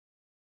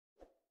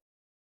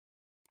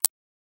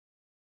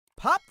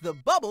Pop the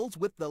bubbles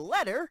with the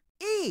letter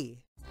E.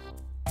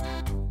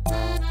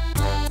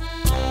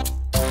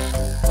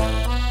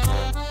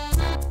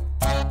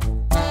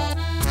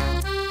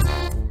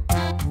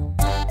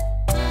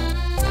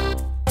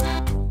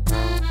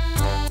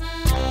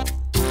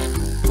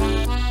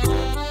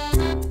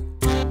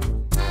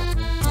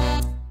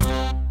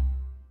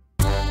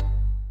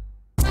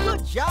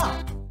 Good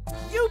job!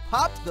 You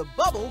popped the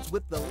bubbles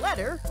with the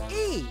letter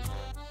E.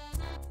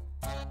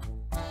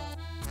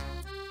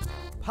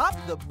 Pop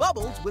the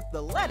bubbles with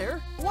the letter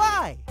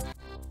Y.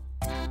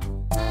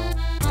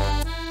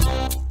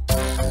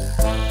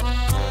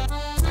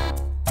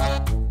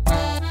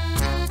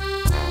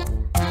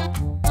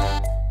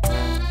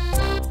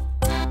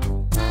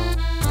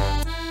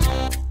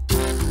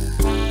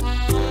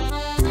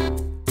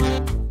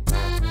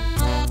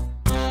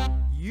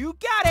 You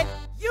got it!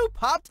 You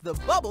popped the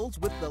bubbles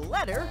with the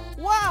letter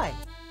Y.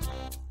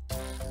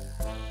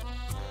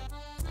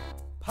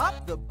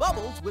 Pop the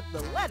bubbles with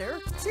the letter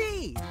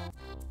T.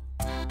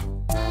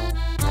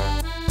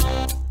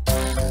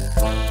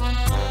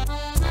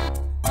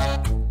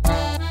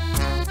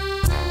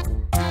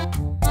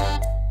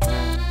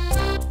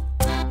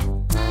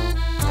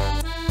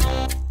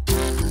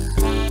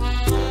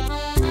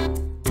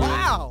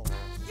 Wow!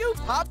 You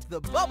popped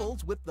the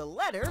bubbles with the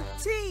letter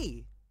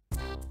T.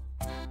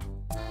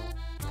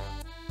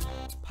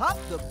 Pop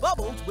the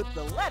bubbles with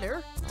the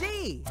letter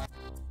D.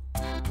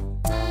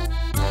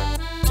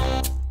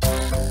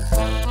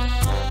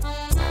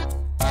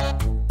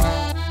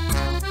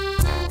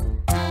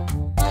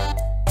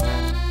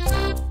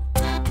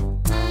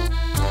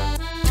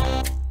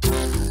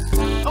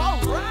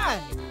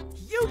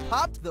 You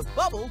popped the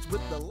bubbles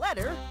with the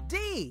letter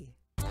D.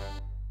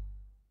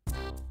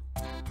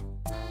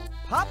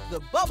 Pop the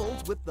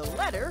bubbles with the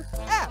letter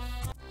F.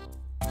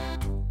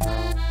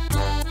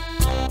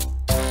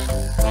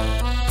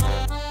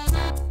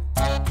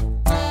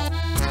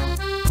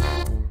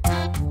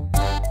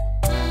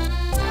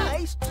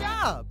 Nice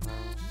job!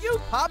 You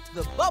popped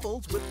the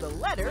bubbles with the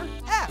letter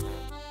F.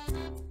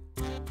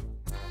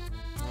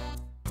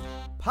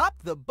 Pop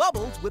the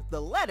bubbles with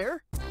the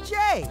letter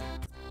J.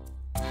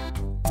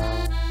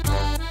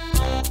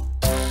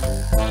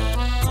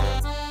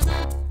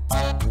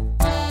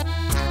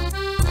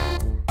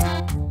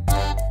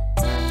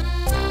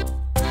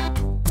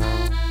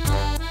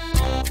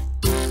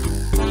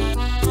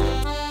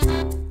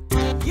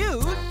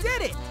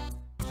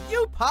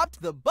 You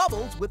popped the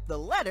bubbles with the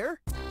letter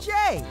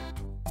J.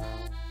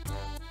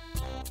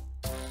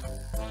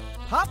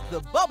 Pop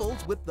the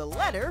bubbles with the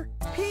letter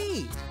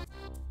P.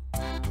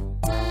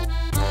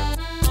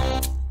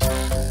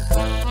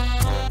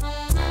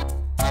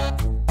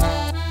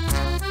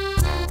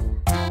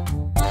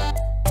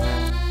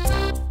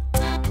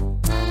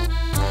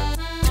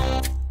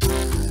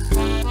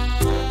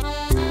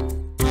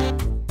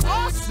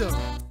 Awesome!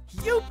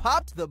 You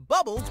popped the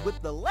bubbles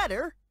with the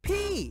letter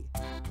P.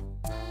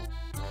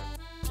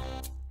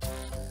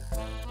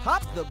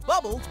 Pop the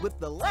bubbles with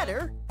the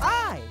letter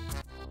I.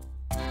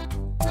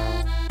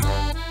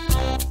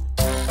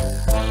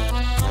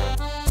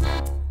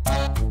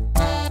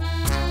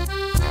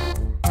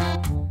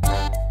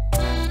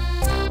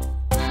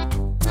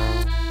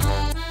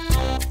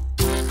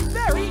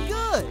 Very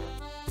good!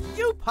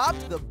 You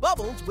popped the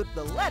bubbles with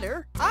the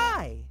letter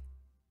I.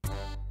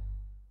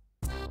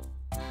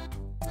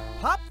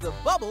 Pop the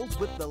bubbles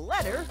with the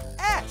letter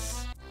S.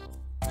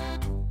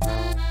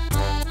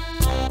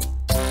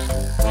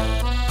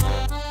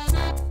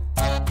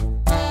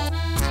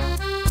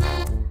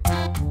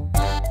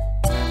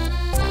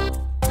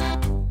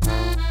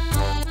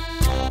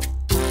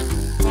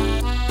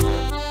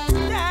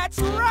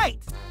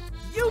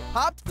 You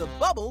popped the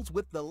bubbles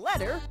with the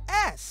letter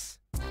S.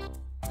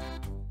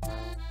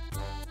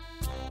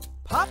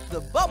 Pop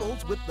the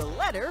bubbles with the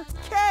letter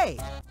K.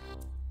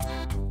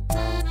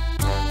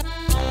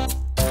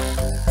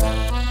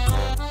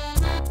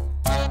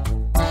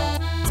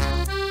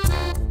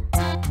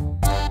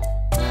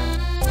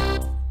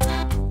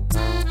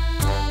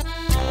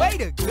 Way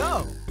to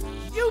go!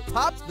 You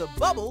popped the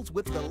bubbles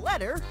with the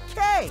letter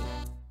K.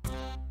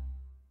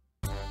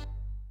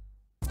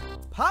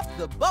 Pop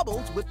the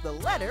bubbles with the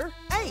letter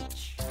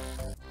H.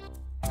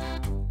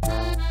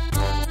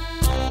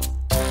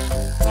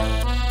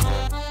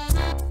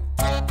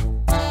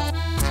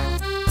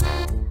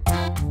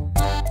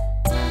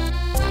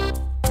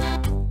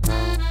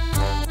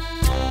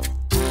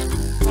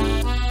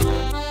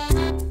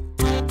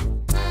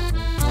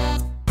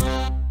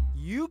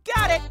 You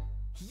got it!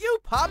 You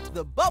popped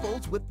the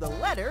bubbles with the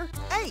letter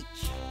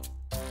H.